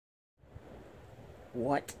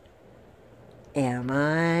What am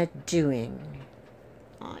I doing?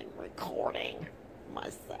 I'm recording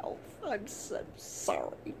myself. I'm so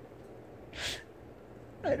sorry.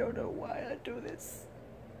 I don't know why I do this.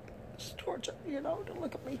 It's torture, you know, to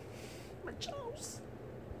look at me. My jaws.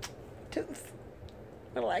 Tooth.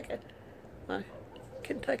 I like it. My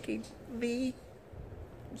Kentucky V.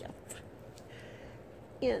 Yeah.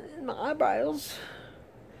 And my eyebrows.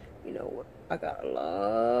 You know, I got a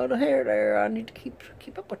lot of hair there. I need to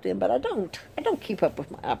keep up with them, but I don't. I don't keep up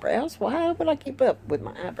with my eyebrows. Why would I keep up with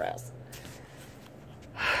my eyebrows?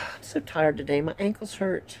 I'm so tired today. My ankles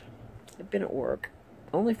hurt. I've been at work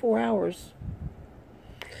only 4 hours.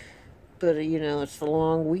 But, you know, it's the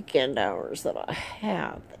long weekend hours that I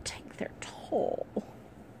have that take their toll.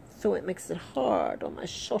 So it makes it hard on my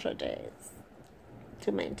shorter days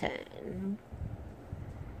to maintain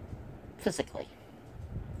physically.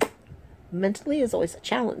 Mentally is always a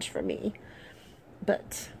challenge for me,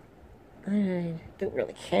 but I don't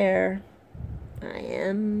really care. I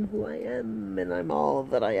am who I am, and I'm all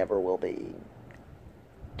that I ever will be.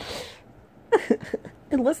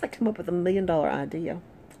 Unless I come up with $1 million idea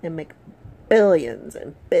and make billions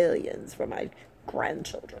and billions for my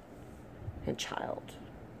grandchildren and child.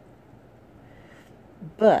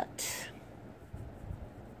 But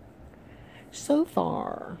so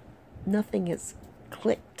far, nothing has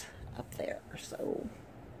clicked up there, so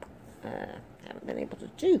I haven't been able to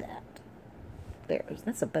do that.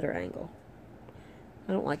 That's a better angle.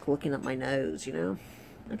 I don't like looking at my nose, you know.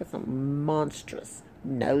 I got some monstrous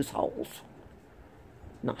nose holes.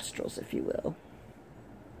 Nostrils, if you will.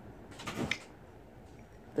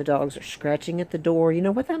 The dogs are scratching at the door. You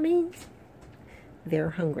know what that means?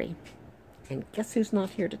 They're hungry. And guess who's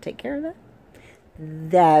not here to take care of that?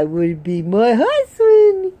 That would be my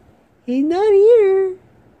husband. He's not here.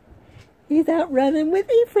 He's out running with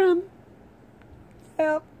Ephraim.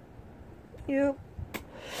 Yep. Yep.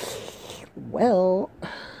 Well.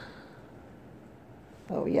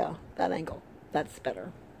 Oh, yeah. That angle. That's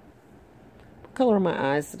better. What color are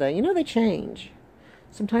my eyes today? You know, they change.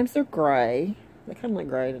 Sometimes they're gray. They're kind of like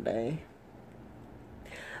gray today.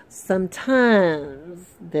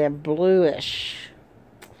 Sometimes they're bluish.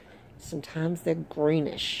 Sometimes they're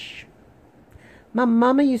greenish. My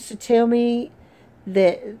mama used to tell me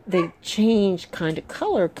that they change kind of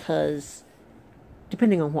color because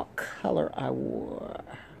depending on what color I wore.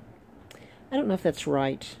 I don't know if that's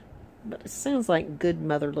right, but it sounds like good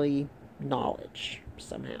motherly knowledge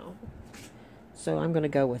somehow. So I'm going to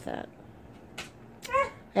go with that.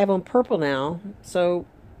 I have on purple now, so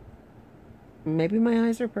maybe my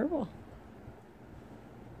eyes are purple.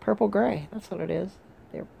 Purple gray, that's what it is.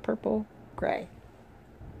 They're purple gray.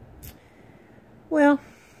 Well,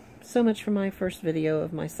 so much for my first video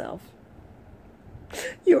of myself.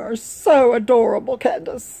 You are so adorable,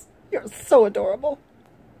 Candace. You're so adorable.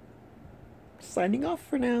 Signing off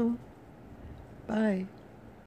for now. Bye.